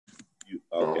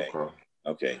Okay. Okay.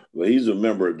 Okay. Well, he's a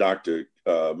member of Dr.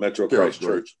 Metro Christ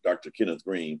Church, Dr. Kenneth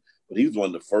Green, but he was one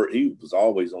of the first. He was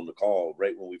always on the call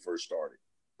right when we first started.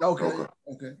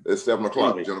 Okay. It's 7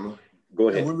 o'clock, gentlemen. Go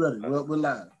ahead. Yeah, we're ready. We're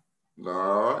live.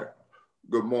 All right.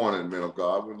 Good morning, men of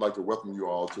God. We'd like to welcome you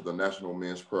all to the National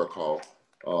Men's Prayer Call,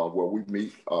 where we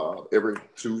meet every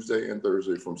Tuesday and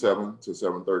Thursday from 7 to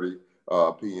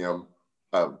 7:30 p.m.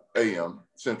 a.m.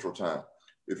 Central Time.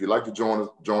 If you'd like to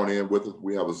join in with us,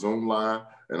 we have a Zoom line,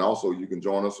 and also you can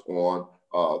join us on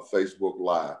Facebook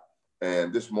Live.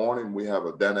 And this morning we have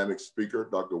a dynamic speaker,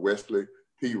 Dr. Wesley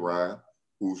Perine,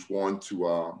 who's going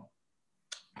to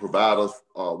provide us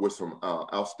with some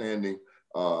outstanding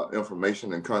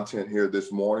information and content here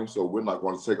this morning. So we're not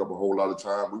going to take up a whole lot of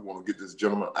time. We want to get this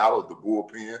gentleman out of the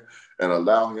bullpen and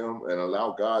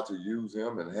allow God to use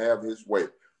him and have his way.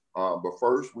 But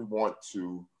first, we want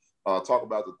to talk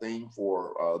about the theme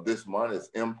for this month. It's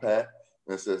impact.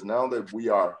 And it says, now that we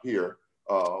are here,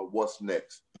 what's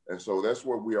next? And so that's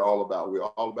what we're all about. We're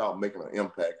all about making an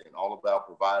impact and all about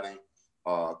providing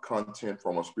content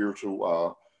from a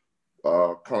spiritual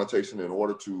connotation in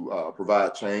order to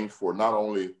provide change for not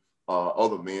only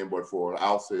other men, but for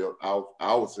ourselves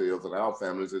and our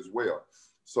families as well.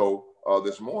 So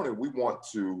this morning, we want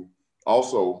to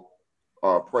also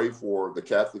pray for the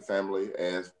Cathy family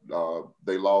as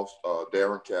they lost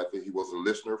Darren Cathy. He was a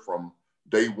listener from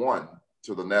day one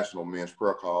to the National Men's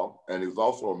Prayer Call, and he was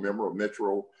also a member of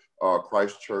Metro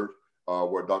Christ Church,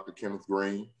 where Dr. Kenneth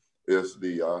Green is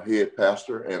the head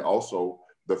pastor and also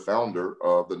the founder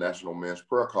of the National Men's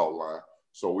Prayer Call line.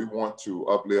 So we want to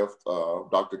uplift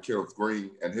Dr. Kenneth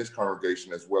Green and his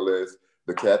congregation, as well as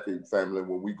the Cathy family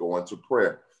when we go into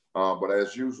prayer. But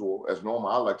as usual, as normal,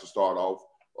 I like to start off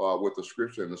with the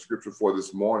scripture. And the scripture for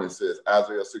this morning says,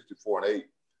 Isaiah 64:8,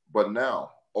 but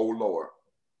now, O Lord,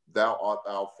 thou art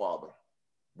our Father.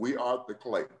 We are the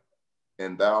clay,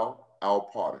 and thou our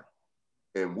potter,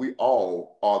 and we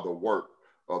all are the work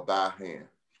of thy hand.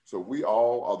 So we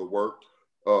all are the work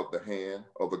of the hand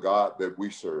of the God that we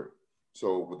serve.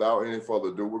 So without any further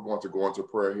ado, we're going to go into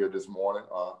prayer here this morning.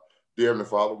 Dear Heavenly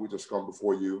Father, we just come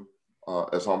before you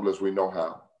as humble as we know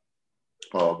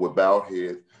how, with bowed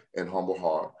head and humble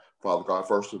heart. Father God,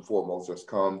 first and foremost, just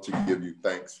come to give you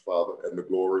thanks, Father, and the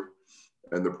glory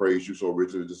and the praise you so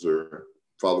richly deserve.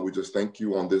 Father, we just thank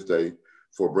you on this day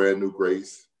for brand new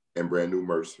grace and brand new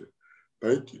mercy.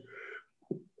 Thank you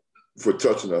for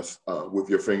touching us with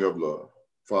your finger of love.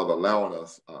 Father, allowing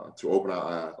us to open our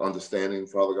eyes, understanding,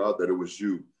 Father God, that it was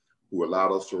you who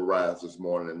allowed us to arise this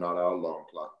morning and not our alarm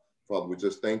clock. Father, we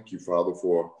just thank you, Father,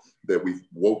 for that we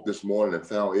woke this morning and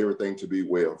found everything to be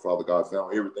well. Father God,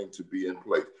 found everything to be in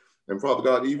place. And Father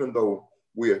God, even though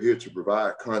we are here to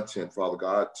provide content, Father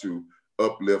God, to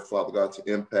uplift, Father God,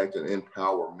 to impact and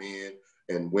empower men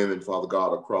and women, Father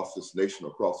God, across this nation,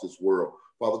 across this world.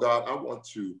 Father God, I want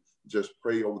to just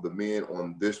pray over the men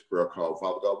on this prayer call.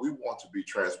 Father God, we want to be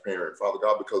transparent, Father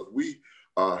God, because we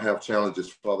have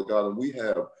challenges, Father God, and we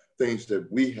have things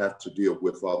that we have to deal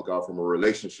with, Father God, from a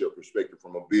relationship perspective,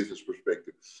 from a business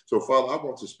perspective. So, Father, I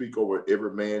want to speak over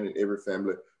every man and every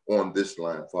family on this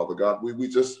line, Father God. We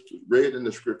just read in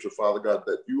the scripture, Father God,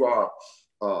 that you are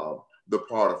the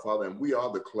potter, Father, and we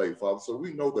are the clay, Father. So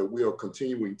we know that we are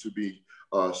continuing to be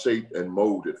shaped and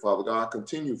molded, Father God.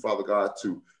 Continue, Father God,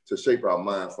 to shape our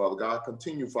minds, Father God.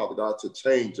 Continue, Father God, to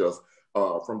change us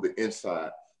from the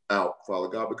inside out, Father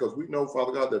God, because we know,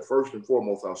 Father God, that first and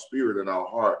foremost, our spirit and our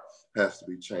heart has to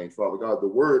be changed, Father God. The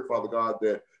word, Father God,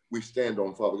 that we stand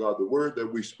on, Father God, the word that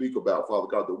we speak about, Father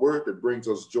God, the word that brings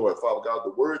us joy, Father God,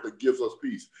 the word that gives us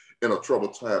peace in a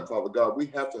troubled time, Father God. We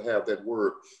have to have that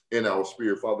word in our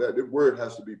spirit, Father. That word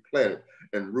has to be planted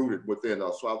and rooted within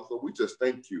us, Father. So we just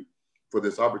thank you for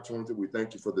this opportunity. We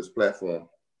thank you for this platform,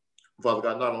 Father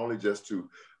God, not only just to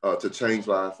change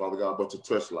lives, Father God, but to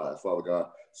touch lives, Father God.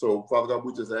 So, Father God,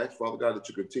 we just ask, Father God, that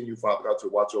you continue, Father God, to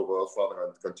watch over us, Father God,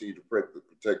 and continue to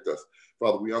protect us.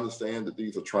 Father, we understand that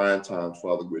these are trying times,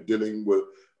 Father. We're dealing with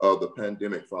the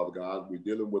pandemic, Father God. We're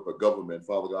dealing with a government,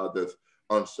 Father God, that's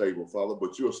unstable, Father,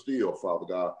 but you're still, Father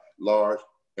God, large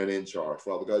and in charge,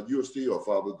 Father God. You're still,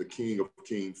 Father, the King of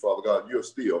Kings, Father God. You're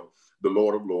still the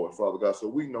Lord of Lords, Father God. So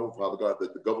we know, Father God,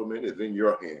 that the government is in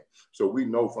your hand. So we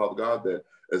know, Father God, that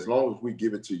as long as we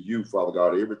give it to you, Father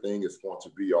God, everything is going to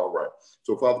be all right.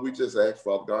 So, Father, we just ask,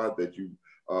 Father God, that you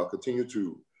continue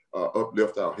to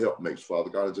uplift our helpmates, Father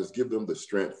God, and just give them the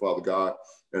strength, Father God,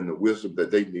 and the wisdom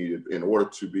that they needed in order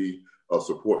to be a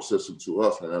support system to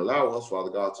us, and allow us, Father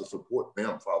God, to support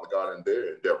them, Father God, in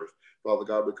their endeavors, Father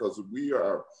God, because we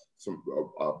are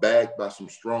backed by some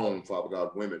strong, Father God,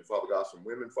 women, Father God, some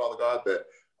women, Father God, that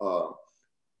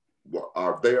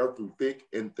are there through thick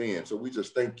and thin. So we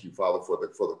just thank you, Father, for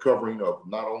the covering of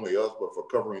not only us, but for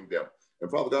covering them. And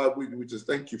Father God, we just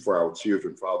thank you for our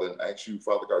children, Father, and ask you,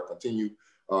 Father God, continue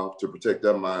to protect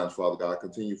their minds, Father God.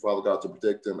 Continue, Father God, to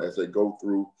protect them as they go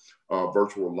through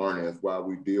virtual learning as while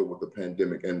we deal with the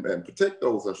pandemic, and protect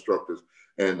those instructors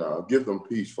and give them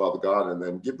peace, Father God, and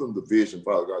then give them the vision,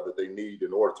 Father God, that they need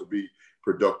in order to be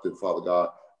productive, Father God,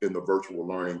 in the virtual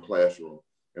learning classroom.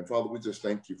 And Father, we just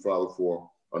thank you, Father, for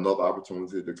another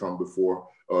opportunity to come before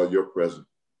your presence.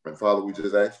 And Father, we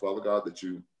just ask, Father God, that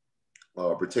you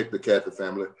protect the Catholic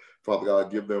family. Father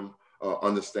God, give them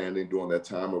understanding during that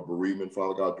time of bereavement,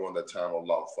 Father God, during that time of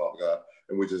loss, Father God.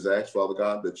 And we just ask, Father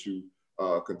God, that you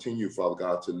continue, Father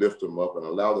God, to lift them up and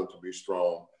allow them to be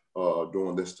strong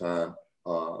during this time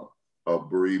of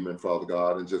bereavement, Father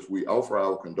God. And just we offer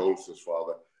our condolences,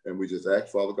 Father. And we just ask,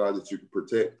 Father God, that you can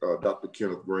protect Dr.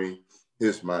 Kenneth Green,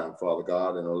 his mind, Father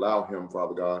God, and allow him,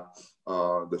 Father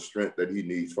God, the strength that he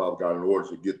needs, Father God, in order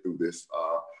to get through this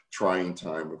trying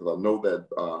time. Because I know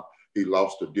that he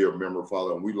lost a dear member,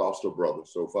 Father, and we lost a brother.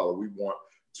 So, Father, we want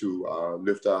to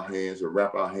lift our hands and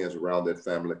wrap our hands around that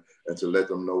family and to let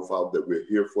them know, Father, that we're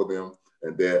here for them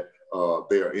and that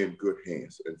they are in good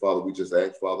hands. And, Father, we just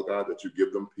ask, Father God, that you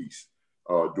give them peace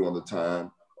during the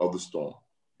time of the storm.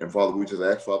 And, Father, we just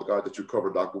ask, Father God, that you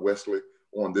cover Dr. Wesley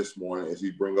on this morning as he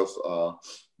bring us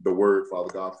the word,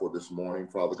 Father God, for this morning.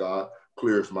 Father God,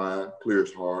 clear his mind, clear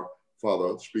his heart.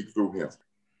 Father, speak through him.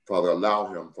 Father, allow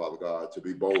him, Father God, to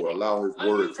be bold. Allow his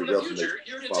word to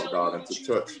resonate, Father God, and to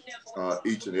touch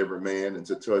each and every man and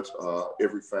to touch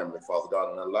every family, Father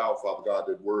God, and allow, Father God,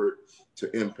 that word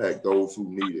to impact those who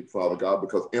need it, Father God,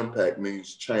 because impact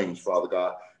means change, Father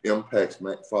God. Impact,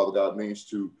 Father God, means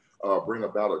to bring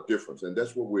about a difference, and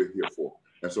that's what we're here for.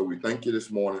 And so we thank you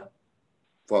this morning.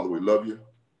 Father, we love you,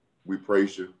 we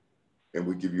praise you, and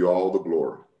we give you all the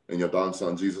glory. In your darling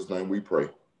son, Jesus' name we pray.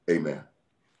 Amen.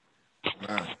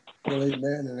 Well,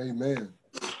 amen and amen.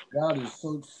 God is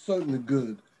so certainly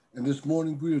good. And this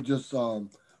morning we're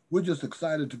just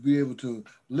excited to be able to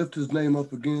lift his name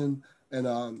up again. And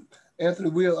Anthony,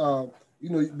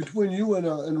 between you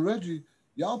and Reggie,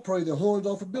 y'all pray the horns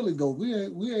off of Billy Goat. We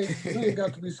ain't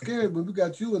got to be scared when we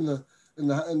got you in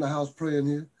the house praying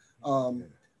here.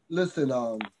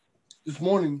 Listen, this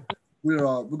morning we're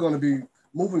going to be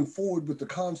moving forward with the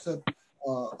concept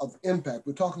of impact.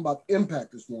 We're talking about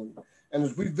impact this morning. And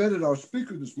as we vetted our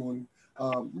speaker this morning,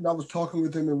 I was talking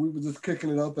with him and we were just kicking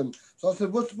it up. And so I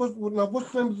said, what's the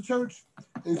name of the church?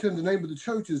 And he said, the name of the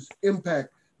church is Impact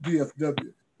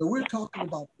DFW. So we're talking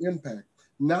about impact.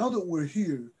 Now that we're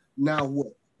here, now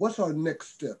what? What's our next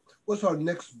step? What's our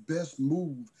next best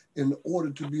move in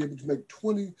order to be able to make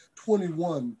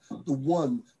 2021 the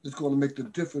one that's going to make the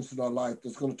difference in our life,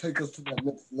 that's going to take us to that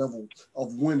next level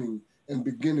of winning and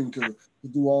beginning to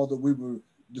do all that we were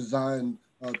designed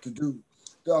to do.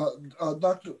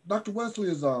 Dr. Wesley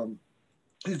is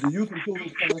he's the youth and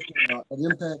children's pastor at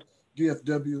Impact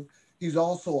DFW. He's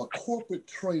also a corporate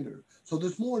trainer. So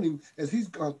this morning, as he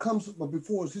comes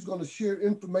before us, he's going to share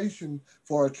information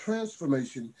for our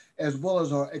transformation as well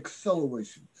as our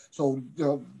acceleration. So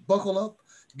buckle up,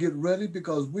 get ready,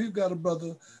 because we've got a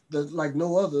brother that, like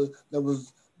no other, that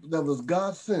was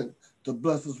God sent to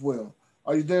bless us well.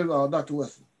 Are you there, Dr.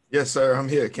 Wesley? Yes, sir. I'm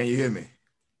here. Can you hear me?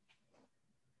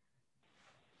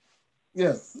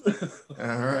 Yes.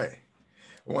 All right.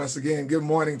 Once again, good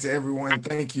morning to everyone.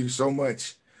 Thank you so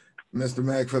much, Mr.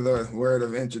 Mack, for the word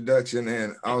of introduction,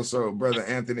 and also Brother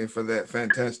Anthony for that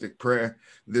fantastic prayer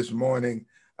this morning.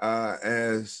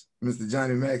 As Mr.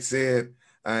 Johnny Mack said,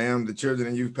 I am the children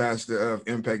and youth pastor of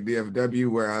Impact DFW,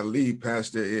 where our lead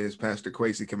pastor is Pastor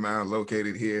Kwesi Kamau,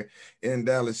 located here in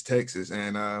Dallas, Texas,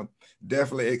 and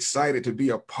definitely excited to be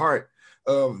a part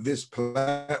of this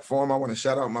platform. I want to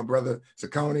shout out my brother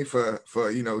Sakoni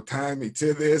for tying me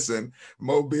to this, and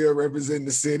Mobile representing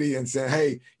the city and saying,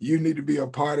 hey, you need to be a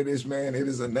part of this, man. It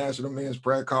is a national men's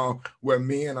prayer call where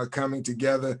men are coming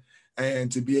together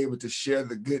and to be able to share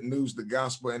the good news, the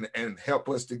gospel, and help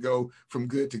us to go from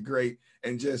good to great.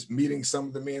 And just meeting some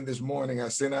of the men this morning, I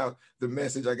sent out the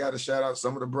message. I got to shout out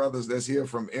some of the brothers that's here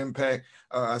from Impact.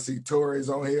 I see Tori's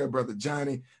on here, Brother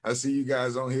Johnny. I see you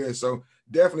guys on here. So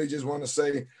definitely just want to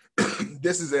say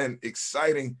this is an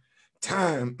exciting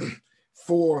time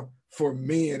for for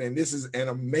men. And this is an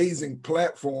amazing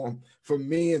platform for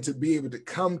men to be able to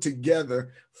come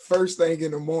together first thing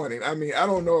in the morning. I mean, I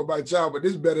don't know about y'all, but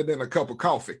this is better than a cup of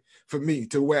coffee for me,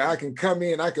 to where I can come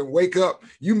in, I can wake up.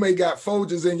 You may got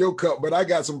Folgers in your cup, but I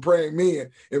got some praying men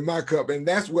in my cup. And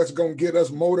that's what's going to get us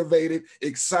motivated,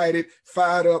 excited,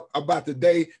 fired up about the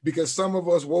day, because some of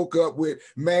us woke up with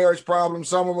marriage problems.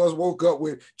 Some of us woke up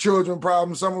with children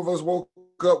problems. Some of us woke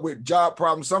up with job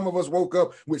problems. Some of us woke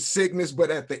up with sickness, but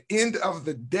at the end of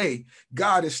the day,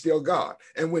 God is still God.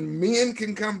 And when men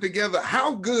can come together,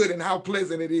 how good and how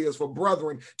pleasant it is for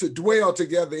brethren to dwell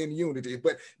together in unity.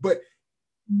 But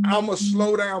I'm gonna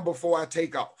slow down before I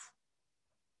take off.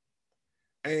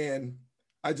 And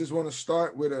I just want to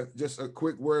start with just a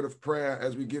quick word of prayer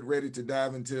as we get ready to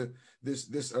dive into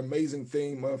this amazing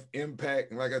theme of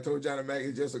impact. And like I told Johnny Mac,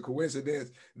 it's just a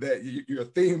coincidence that your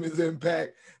theme is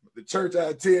impact. The church I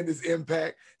attend is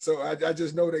impact. So I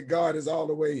just know that God is all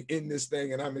the way in this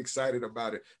thing, and I'm excited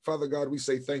about it. Father God, we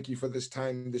say thank you for this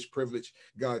time, this privilege,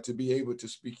 God, to be able to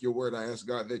speak your word. I ask,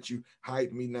 God, that you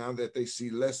hide me now, that they see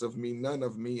less of me, none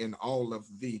of me, and all of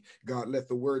thee. God, let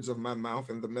the words of my mouth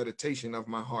and the meditation of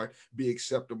my heart be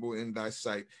acceptable in thy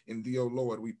sight. In thee, O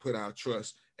Lord, we put our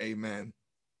trust. Amen.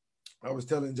 I was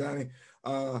telling Johnny,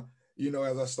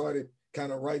 as I started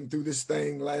kind of writing through this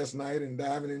thing last night and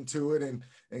diving into it,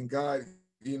 and God,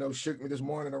 shook me this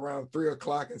morning around 3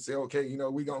 o'clock and said, okay,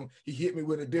 he hit me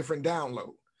with a different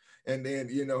download. And then,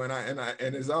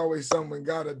 and there's always someone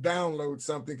got to download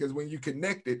something, because when you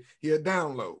connect it, he'll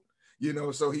download,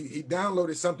 so he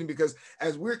downloaded something, because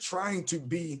as we're trying to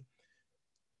be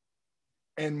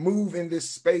and move in this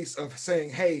space of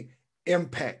saying, hey,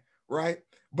 impact, right?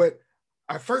 But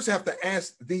I first have to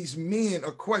ask these men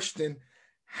a question.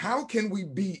 How can we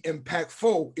be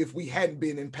impactful if we hadn't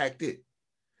been impacted?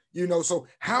 So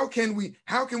how can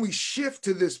we shift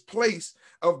to this place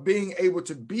of being able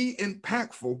to be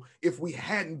impactful if we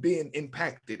hadn't been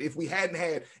impacted, if we hadn't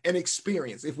had an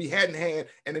experience, if we hadn't had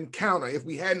an encounter, if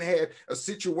we hadn't had a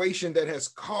situation that has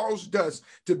caused us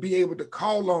to be able to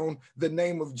call on the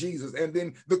name of Jesus? And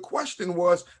then the question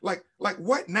was like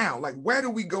what now? Like, where do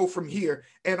we go from here?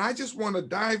 And I just want to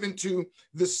dive into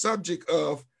the subject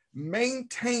of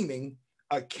maintaining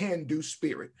a can-do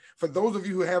spirit. For those of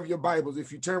you who have your Bibles,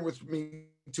 if you turn with me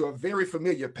to a very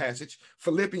familiar passage,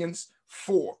 Philippians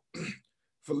 4,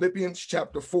 Philippians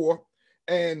chapter 4.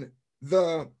 And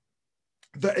the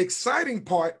exciting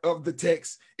part of the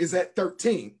text is at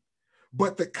 13,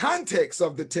 but the context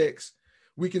of the text,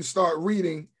 we can start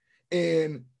reading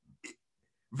in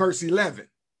verse 11.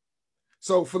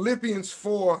 So Philippians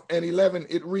 4 and 11,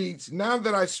 it reads, "Now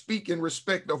that I speak in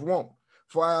respect of want,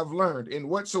 for I have learned in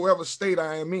whatsoever state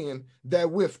I am in,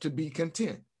 therewith to be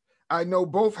content. I know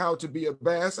both how to be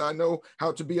abased, I know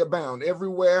how to be abound.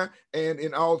 Everywhere and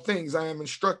in all things I am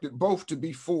instructed both to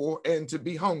be full and to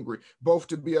be hungry, both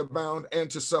to be abound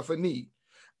and to suffer need.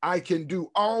 I can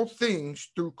do all things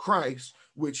through Christ,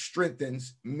 which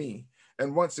strengthens me."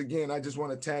 And once again, I just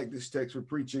want to tag this text with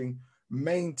preaching,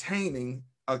 maintaining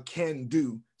a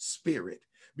can-do spirit.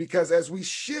 Because as we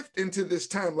shift into this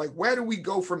time, like, where do we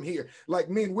go from here? Like,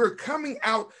 man, we're coming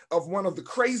out of one of the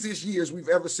craziest years we've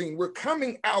ever seen. We're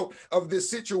coming out of this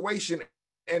situation.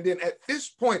 And then at this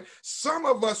point, some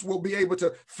of us will be able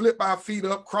to flip our feet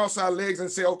up, cross our legs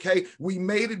and say, okay, we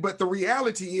made it. But the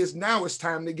reality is now it's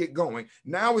time to get going.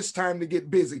 Now it's time to get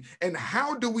busy. And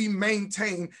how do we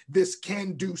maintain this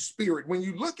can-do spirit? When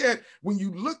you look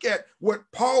at what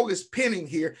Paul is penning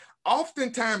here,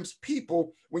 oftentimes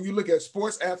people, when you look at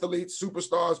sports athletes,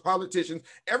 superstars, politicians,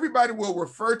 everybody will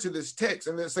refer to this text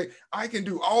and they'll say, I can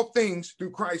do all things through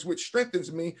Christ, which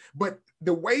strengthens me. But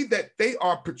the way that they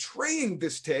are portraying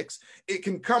this text, it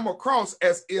can come across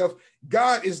as if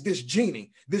God is this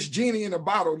genie in a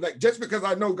bottle. Like, just because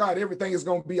I know God, everything is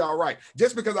going to be all right.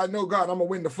 Just because I know God, I'm going to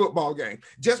win the football game.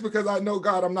 Just because I know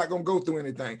God, I'm not going to go through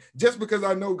anything. Just because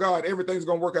I know God, everything's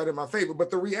going to work out in my favor.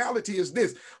 But the reality is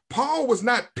this: Paul was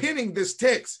not penning this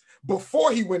text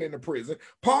before he went into prison.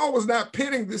 Paul was not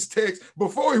penning this text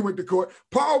before he went to court.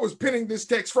 Paul was penning this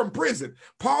text from prison.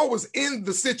 Paul was in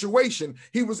the situation.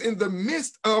 He was in the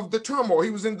midst of the turmoil. He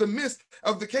was in the midst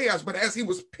of the chaos. But as he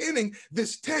was penning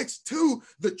this text to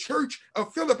the church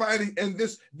of Philippi, and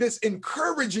this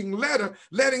encouraging letter,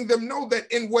 letting them know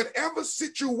that in whatever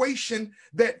situation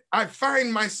that I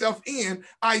find myself in,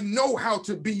 I know how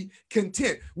to be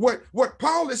content. What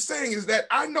Paul is saying is that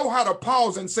I know how to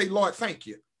pause and say, Lord, thank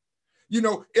you. You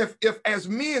know, if as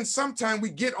men, sometimes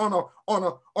we get on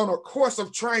on a course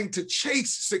of trying to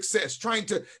chase success, trying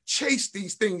to chase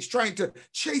these things, trying to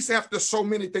chase after so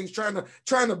many things, trying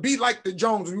to be like the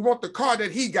Joneses. We want the car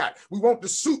that he got. We want the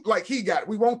suit like he got.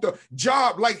 We want the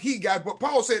job like he got. But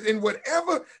Paul said, in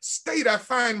whatever state I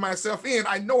find myself in,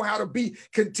 I know how to be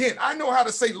content. I know how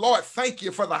to say, Lord, thank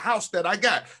you for the house that I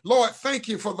got. Lord, thank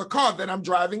you for the car that I'm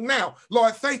driving now.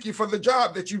 Lord, thank you for the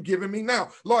job that you've given me now.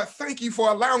 Lord, thank you for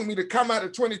allowing me to come out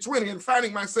of 2020 and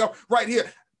finding myself right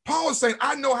here. Paul is saying,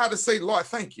 I know how to say, Lord,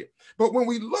 thank you. But when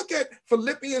we look at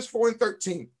Philippians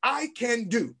 4:13, I can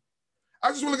do. I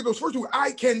just want to look at those first two,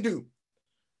 I can do.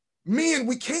 Men,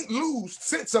 we can't lose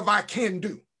sense of I can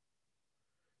do.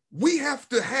 We have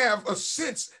to have a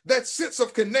sense, that sense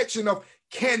of connection of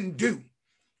can do.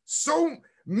 So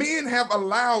men have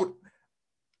allowed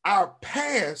our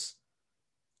past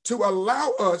to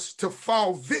allow us to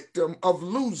fall victim of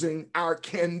losing our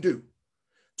can do,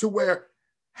 to where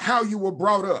how you were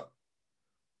brought up,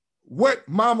 what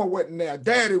mama wasn't there,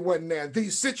 daddy wasn't there,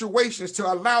 these situations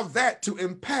to allow that to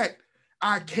impact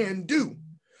our can do.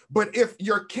 But if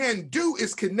your can do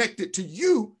is connected to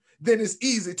you, then it's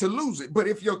easy to lose it. But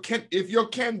if your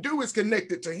can do is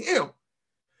connected to him,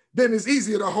 then it's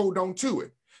easier to hold on to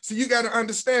it. So you got to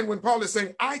understand when Paul is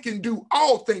saying, I can do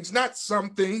all things, not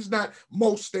some things, not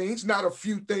most things, not a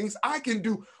few things. I can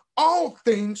do all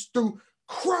things through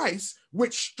Christ,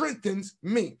 which strengthens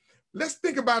me. Let's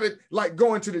think about it like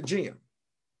going to the gym.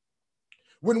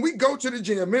 When we go to the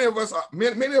gym, many of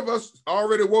us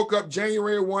already woke up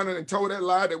January 1 and told that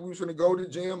lie that we was going to go to the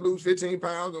gym, lose 15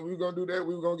 pounds, and we were going to do that.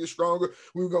 We were going to get stronger.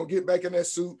 We were going to get back in that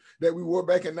suit that we wore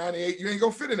back in 98. You ain't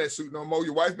going to fit in that suit no more.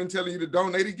 Your wife's been telling you to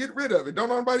donate it, get rid of it. Don't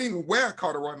nobody even wear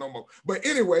corduroy no more. But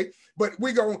anyway,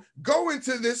 we're going to go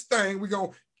into this thing. We're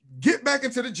going to get back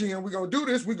into the gym. We're going to do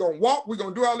this. We're going to walk. We're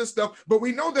going to do all this stuff. But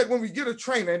we know that when we get a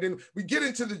trainer and then we get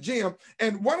into the gym,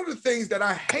 and one of the things that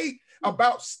I hate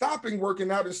about stopping working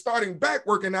out and starting back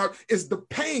working out is the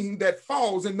pain that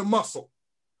falls in the muscle.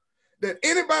 That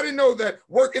anybody know that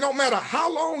work, it don't matter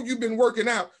how long you've been working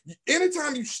out,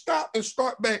 anytime you stop and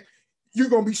start back, you're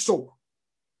going to be sore.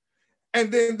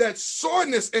 And then that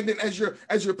soreness, and then as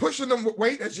you're pushing the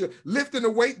weight, as you're lifting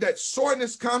the weight, that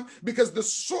soreness comes because the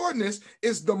soreness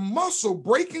is the muscle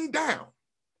breaking down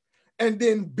and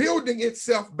then building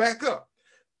itself back up.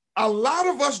 A lot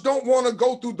of us don't want to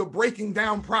go through the breaking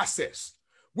down process.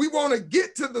 We want to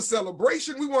get to the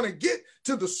celebration. We want to get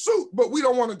to the suit, but we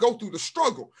don't want to go through the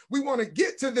struggle. We want to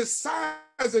get to this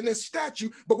size and this statue,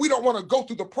 but we don't want to go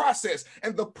through the process.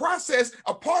 And the process,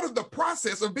 a part of the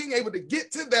process of being able to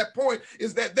get to that point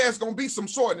is that there's going to be some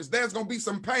soreness. There's going to be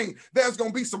some pain. There's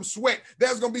going to be some sweat.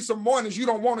 There's going to be some mornings you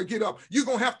don't want to get up. You're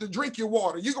going to have to drink your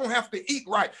water. You're going to have to eat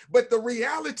right. But the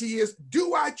reality is,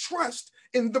 do I trust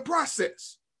in the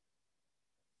process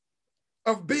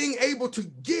of being able to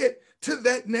get to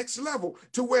that next level,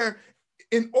 to where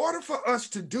in order for us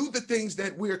to do the things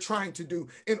that we're trying to do,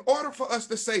 in order for us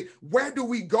to say, where do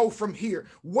we go from here?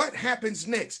 What happens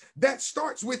next? That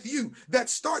starts with you. That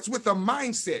starts with a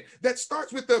mindset. That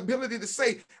starts with the ability to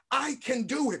say, I can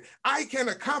do it. I can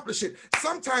accomplish it.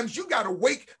 Sometimes you got to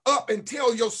wake up and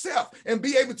tell yourself and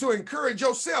be able to encourage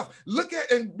yourself. Look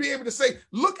at and be able to say,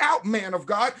 look out, man of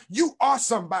God. You are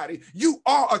somebody. You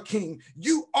are a king.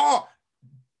 You are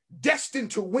destined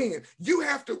to win. You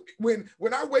have to, when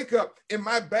I wake up in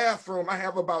my bathroom, I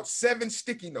have about 7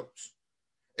 sticky notes.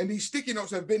 And these sticky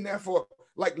notes have been there for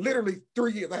like literally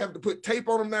 3 years. I have to put tape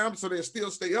on them now so they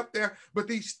still stay up there. But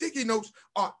these sticky notes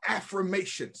are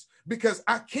affirmations because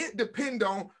I can't depend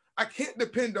on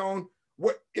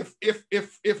what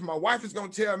if my wife is going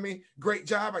to tell me great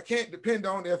job. I can't depend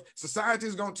on if society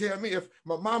is going to tell me, if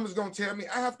my mom is going to tell me.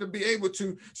 I have to be able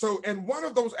to. So, and one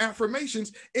of those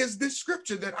affirmations is this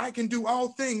scripture that I can do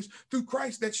all things through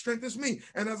Christ that strengthens me.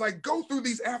 And as I go through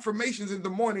these affirmations in the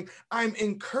morning, I'm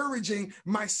encouraging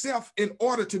myself in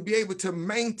order to be able to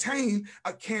maintain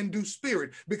a can-do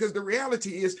spirit, because the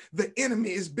reality is the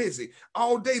enemy is busy.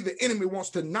 All day the enemy wants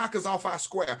to knock us off our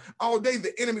square. All day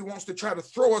the enemy wants to try to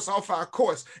throw us off our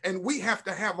course, and we have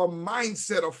to have a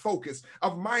mindset of focus,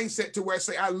 of mindset to where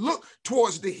say, I look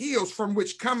towards the hills from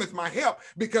which cometh my help,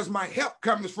 because my help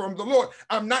comes from the Lord.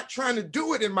 I'm not trying to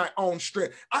do it in my own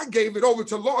strength. I gave it over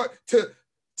to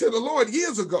the Lord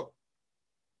years ago.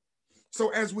 So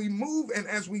as we move and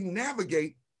as we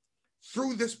navigate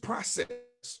through this process,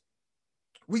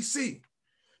 we see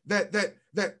that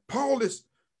Paul is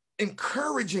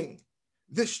encouraging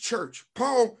this church.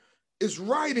 Paul is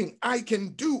writing, I can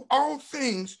do all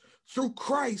things through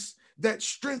Christ that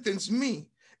strengthens me.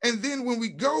 And then when we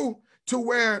go to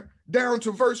where down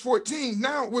to verse 14,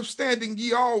 notwithstanding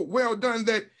ye all well done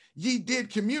that ye did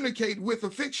communicate with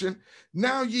affliction,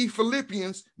 now ye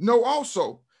Philippians know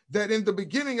also that in the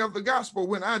beginning of the gospel,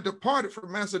 when I departed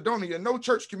from Macedonia, no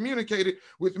church communicated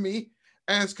with me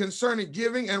as concerning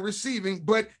giving and receiving,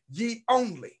 but ye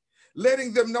only.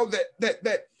 Letting them know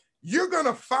that you're going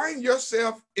to find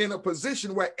yourself in a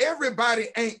position where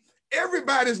everybody's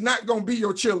not going to be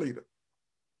your cheerleader.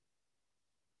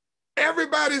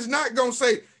 Everybody's not going to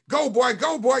say, go boy,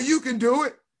 you can do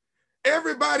it.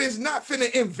 Everybody's not finna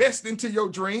invest into your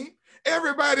dream.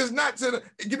 Everybody's not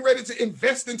getting ready to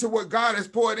invest into what God has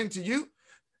poured into you.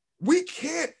 We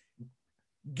can't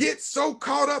get so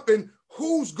caught up in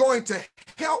who's going to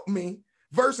help me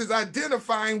versus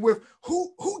identifying with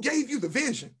who gave you the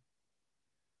vision.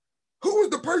 Who was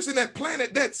the person that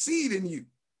planted that seed in you?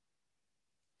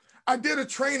 I did a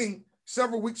training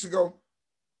several weeks ago,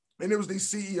 and it was these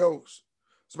CEOs.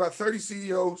 It's about 30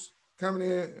 CEOs coming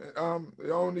in.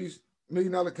 They own these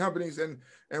million-dollar companies, and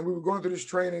we were going through this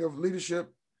training of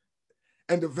leadership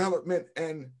and development.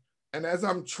 And as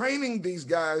I'm training these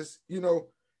guys, you know,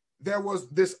 there was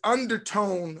this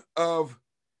undertone of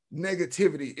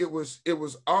negativity. It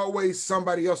was always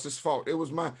somebody else's fault. It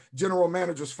was my general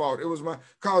manager's fault. It was my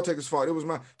call taker's fault. It was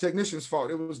my technician's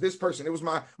fault. It was this person. It was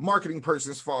my marketing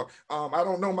person's fault. I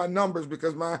don't know my numbers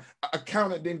because my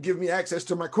accountant didn't give me access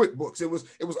to my QuickBooks. It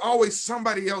was always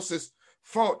somebody else's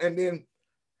fault. And then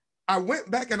I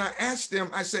went back and I asked them,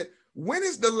 I said, when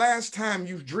is the last time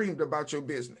you've dreamed about your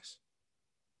business?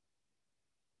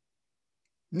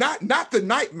 Not the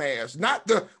nightmares, not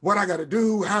the what I got to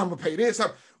do, how I'm going to pay this.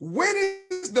 When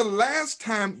is the last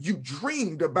time you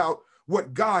dreamed about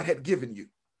what God had given you?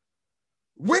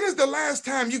 When is the last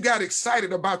time you got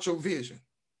excited about your vision?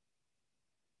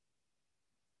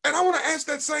 And I want to ask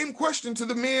that same question to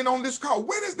the men on this call.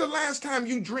 When is the last time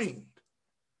you dreamed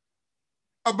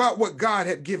about what God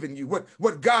had given you,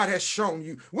 what God has shown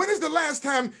you? When is the last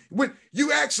time when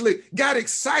you actually got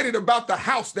excited about the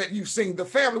house that you've seen, the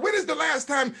family? When is the last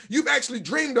time you've actually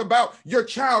dreamed about your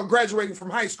child graduating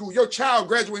from high school, your child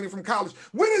graduating from college?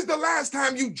 When is the last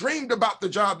time you dreamed about the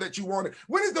job that you wanted?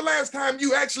 When is the last time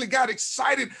you actually got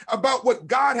excited about what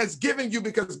God has given you?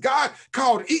 Because God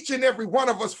called each and every one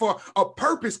of us for a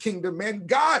purpose, kingdom, man.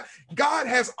 God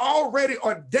has already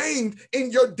ordained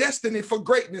in your destiny for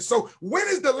greatness. So when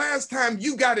is the last time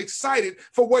you got excited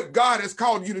for what God has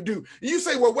called you to do? You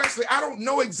say, well, Wesley, I don't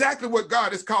know exactly what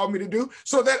God has called me to do.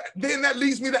 So that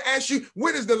leads me to ask you,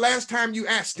 when is the last time you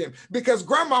asked him? Because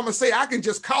grandmama say I can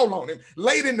just call on him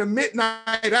late in the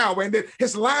midnight hour and that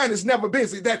his line is never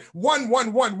busy. That one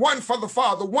for the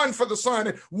Father, one for the Son,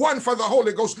 and one for the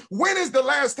Holy Ghost. When is the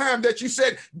last time that you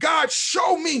said, God,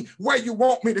 show me where you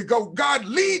want me to go? God,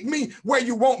 lead me where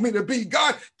you want me to be.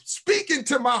 God, speak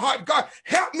into my heart. God,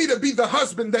 help me to be the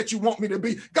husband that you want me to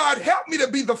be. God, help me to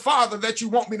be the father that you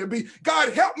want me to be.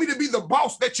 God, help me to be the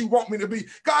boss that you want me to be.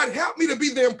 God, help me to be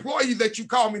the employee that you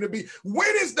call me to be.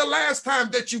 When is the last time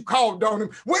that you called on him?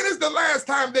 When is the last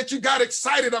time that you got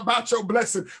excited about your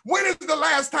blessing? When is the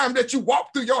last time that you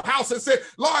walked through your house and said,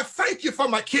 Lord, thank you for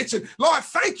my kitchen. Lord,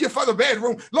 thank you for the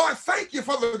bedroom. Lord, thank you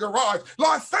for the garage.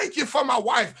 Lord, thank you for my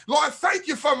wife. Lord, thank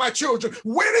you for my children.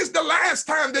 When is the last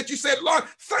time that you said, Lord,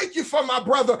 thank you for my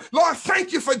brother. Lord,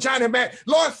 thank you for Johnny Mac.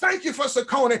 Lord, thank you for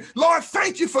Sakoni. Lord,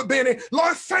 thank you for Benny.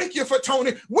 Lord, thank you for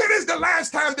Tony. When is the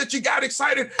last time that you got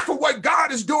excited for what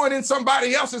God is doing in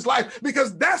somebody else's life?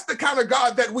 Because that's the kind of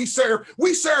God that we serve.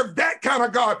 We serve that kind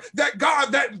of God, that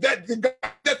God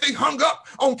that they hung up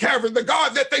on Calvary, the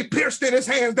God that they pierced in his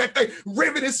hands, that they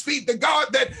riveted his feet, the God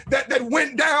that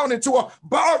went down into a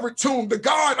borrowed tomb, the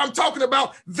God, I'm talking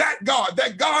about that God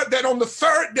that on the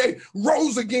third day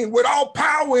rose again with all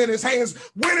power in his hands.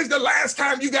 When is the last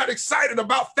time you got excited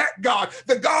about that God,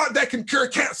 the God that can cure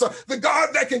cancer, the God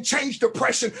that can change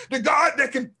depression, the God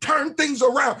that can turn things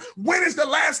around? When is the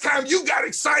last time you got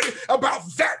excited about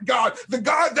that God, the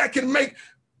God that can make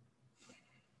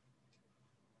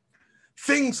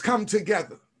things come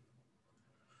together,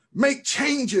 make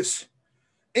changes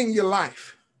in your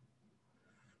life?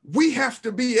 We have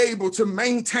to be able to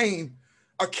maintain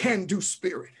a can-do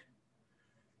spirit.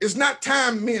 It's not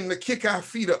time, men, to kick our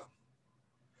feet up,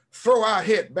 throw our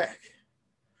head back.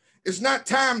 It's not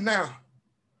time now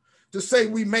to say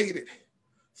we made it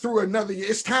through another year.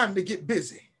 It's time to get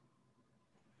busy.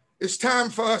 It's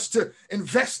time for us to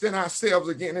invest in ourselves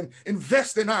again and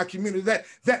invest in our community.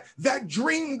 That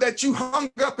dream that you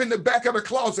hung up in the back of the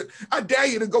closet, I dare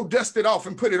you to go dust it off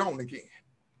and put it on again.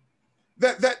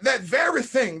 That very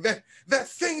thing, that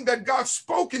thing that God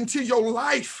spoke into your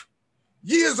life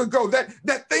years ago,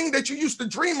 that thing that you used to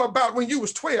dream about when you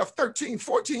was 12, 13,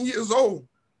 14 years old,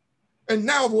 and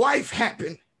now life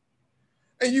happened.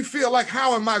 And you feel like,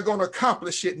 how am I going to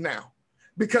accomplish it now?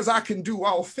 Because I can do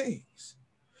all things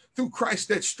through Christ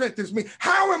that strengthens me.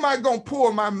 How am I going to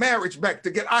pull my marriage back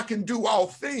together? I can do all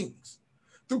things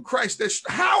through Christ that.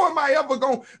 How am I ever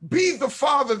going to be the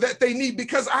father that they need?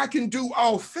 Because I can do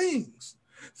all things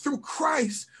through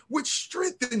Christ, which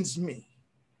strengthens me.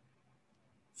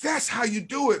 That's how you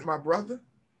do it, my brother.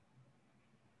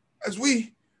 As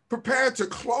we prepare to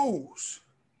close,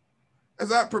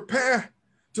 as I prepare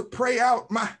to pray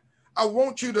out, I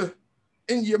want you to,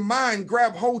 in your mind,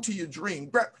 grab hold to your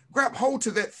dream, grab hold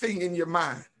to that thing in your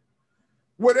mind.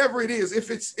 Whatever it is,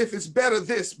 if it's better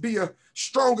this, be a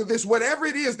stronger this, whatever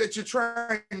it is that you're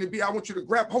trying to be, I want you to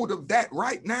grab hold of that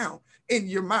right now in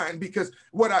your mind, because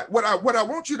what I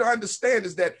want you to understand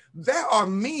is that there are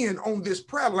men on this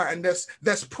prayer line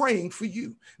that's praying for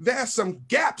you. There's some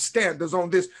gap standers on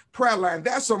this prayer line.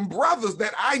 There's some brothers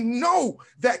that I know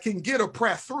that can get a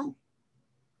prayer through.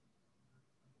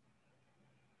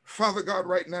 Father God,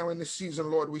 right now in this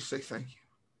season, Lord, we say thank you.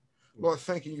 Lord,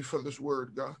 thanking you for this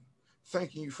word, God.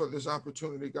 Thanking you for this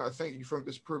opportunity, God. Thank you for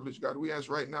this privilege, God. We ask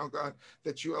right now, God,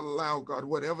 that you allow, God,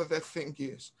 whatever that thing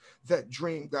is, that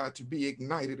dream, God, to be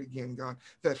ignited again, God,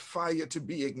 that fire to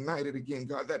be ignited again,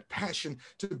 God, that passion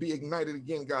to be ignited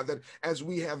again, God, that as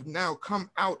we have now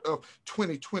come out of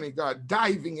 2020, God,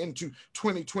 diving into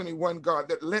 2021, God,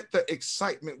 that let the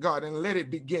excitement, God, and let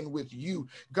it begin with you,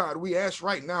 God. We ask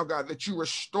right now, God, that you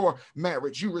restore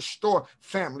marriage, you restore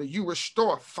family, you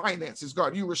restore finances,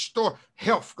 God, you restore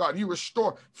health, God, you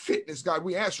restore fitness, God.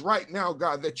 We ask right now,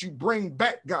 God, that you bring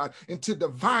back, God, into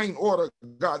divine order,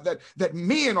 God, that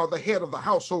men are the head of the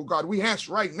household, God. We ask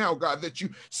right now, God, that you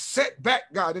set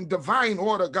back, God, in divine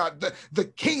order, God, the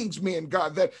king's men,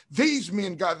 God, that these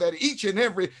men, God, that each and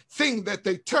every thing that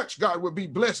they touch, God, would be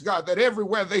blessed, God, that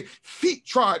everywhere they feet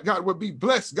trod, God, would be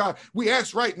blessed, God. We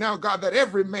ask right now, God, that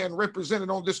every man represented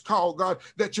on this call, God,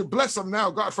 that you bless them now,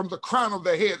 God, from the crown of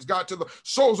their heads, God, to the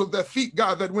soles of their feet,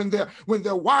 God, that when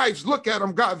their wives look at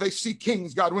them, God, they see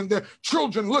kings, God. When their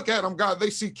children look at them, God,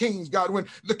 they see kings, God. When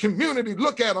the community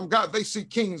look at them, God, they see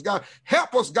kings, God.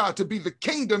 Help us, God, to be the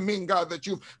kingdom men, God, that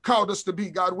you've called us to be,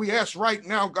 God. We ask right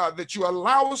now, God, that you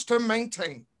allow us to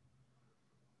maintain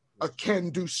a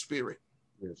can-do spirit.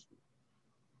 Yes.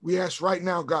 We ask right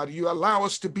now, God, you allow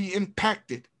us to be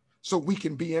impacted so we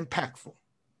can be impactful.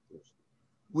 Yes.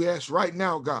 We ask right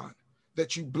now, God,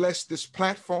 that you bless this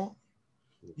platform.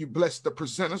 You bless the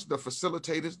presenters, the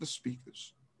facilitators, the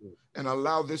speakers, and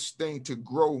allow this thing to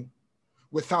grow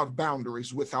without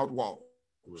boundaries, without walls.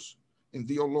 In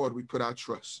thee, O Lord, we put our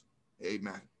trust.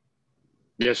 Amen.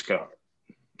 Yes, God.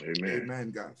 Amen.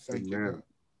 Amen, God. Thank you, God.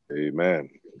 Amen.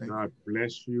 God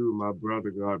bless you, my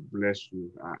brother. God bless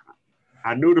you.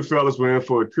 I knew the fellas were in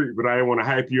for a treat, but I didn't want to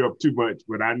hype you up too much.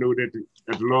 But I knew that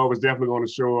the Lord was definitely going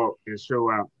to show up and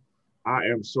show out. I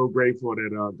am so grateful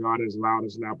that God has allowed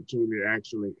us an opportunity to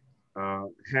actually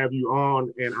have you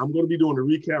on. And I'm going to be doing a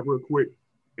recap real quick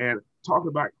and talk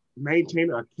about maintaining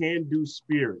a can-do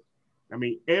spirit. I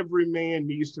mean, every man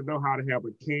needs to know how to have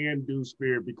a can-do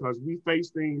spirit, because we face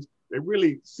things that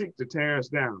really seek to tear us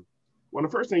down. Well, the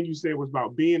first thing you said was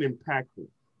about being impactful.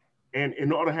 And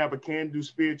in order to have a can-do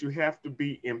spirit, you have to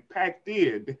be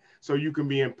impacted so you can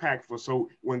be impactful. So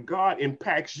when God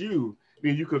impacts you,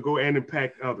 then you could go and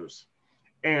impact others.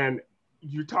 And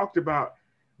you talked about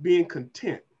being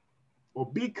content, or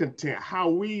be content, how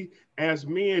we as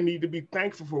men need to be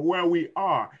thankful for where we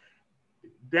are.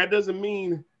 That doesn't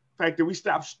mean the fact that we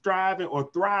stop striving or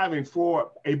thriving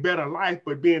for a better life,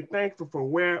 but being thankful for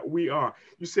where we are.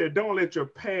 You said, don't let your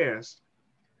past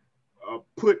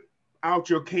put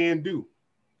out your can-do.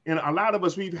 And a lot of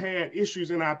us, we've had issues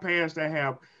in our past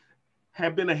that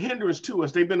have been a hindrance to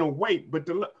us. They've been a weight, but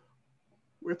the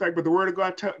word of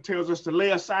God tells us to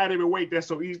lay aside every weight that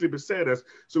so easily beset us,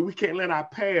 so we can't let our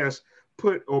past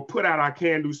put out our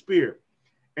can-do spirit.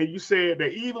 And you said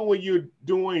that even when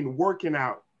you're working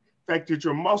out, the fact that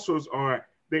your muscles are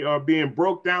being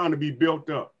broke down to be built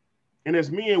up. And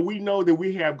as men, we know that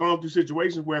we have gone through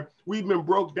situations where we've been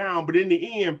broke down, but in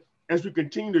the end, as we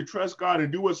continue to trust God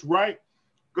and do what's right,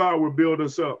 God will build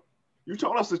us up. You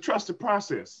told us to trust the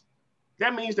process.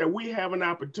 That means that we have an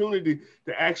opportunity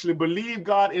to actually believe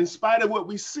God in spite of what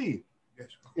we see. Yes.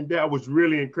 And that was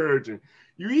really encouraging.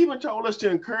 You even told us to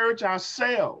encourage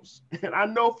ourselves. And I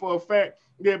know for a fact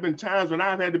there have been times when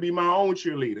I've had to be my own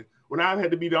cheerleader, when I've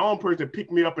had to be the own person to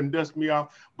pick me up and dust me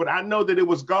off. But I know that it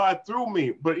was God through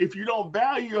me. But if you don't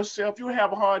value yourself, you'll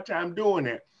have a hard time doing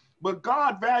that. But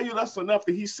God valued us enough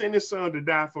that he sent his son to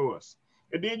die for us.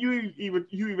 And then you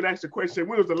even asked the question,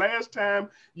 when was the last time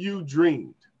you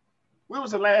dreamed? When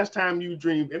was the last time you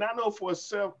dreamed? And I know for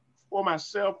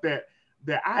myself that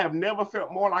that I have never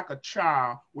felt more like a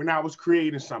child when I was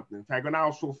creating something. In fact, when I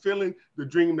was fulfilling the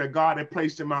dream that God had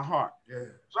placed in my heart. Yeah.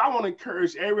 So I want to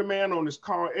encourage every man on this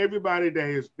call, everybody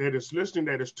that is listening,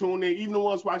 that is tuned in, even the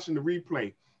ones watching the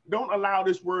replay. Don't allow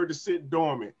this word to sit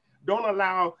dormant. Don't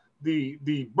allow the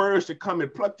birds to come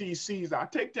and pluck these seeds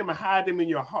out. Take them and hide them in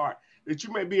your heart, that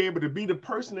you may be able to be the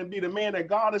person and be the man that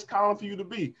God is calling for you to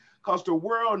be, because the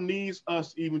world needs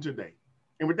us even today.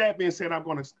 And with that being said, I'm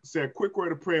going to say a quick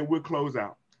word of prayer and we'll close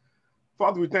out.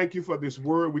 Father, we thank you for this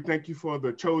word. We thank you for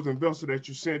the chosen vessel that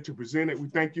you sent to present it. We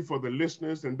thank you for the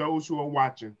listeners and those who are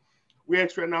watching. We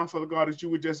ask right now, Father God, that you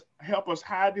would just help us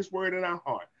hide this word in our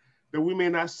heart, that we may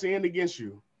not sin against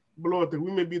you. But Lord, that we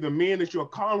may be the men that you are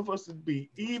calling for us to be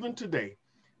even today.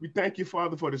 We thank you,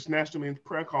 Father, for this National Men's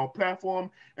Prayer Call platform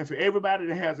and for everybody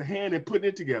that has a hand in putting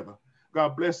it together.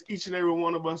 God bless each and every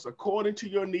one of us according to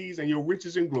your needs and your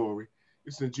riches and glory.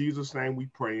 It's in Jesus' name we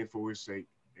pray and for his sake.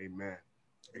 Amen.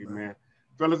 Amen.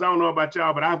 Fellas, I don't know about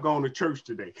y'all, but I've gone to church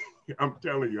today. I'm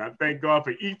telling you, I thank God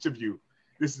for each of you.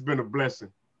 This has been a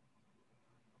blessing.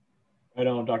 Right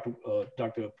on,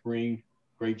 Dr. Perine.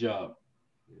 Great job.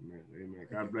 Amen. Amen.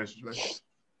 God bless you.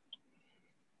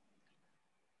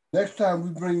 Next time we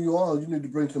bring you on, you need to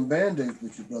bring some Band-Aids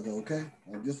with you, brother, okay?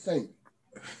 I'm just saying.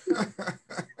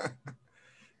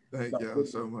 Thank y'all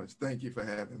so much. Thank you for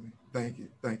having me. Thank you.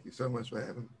 Thank you so much for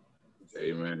having me.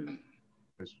 Amen.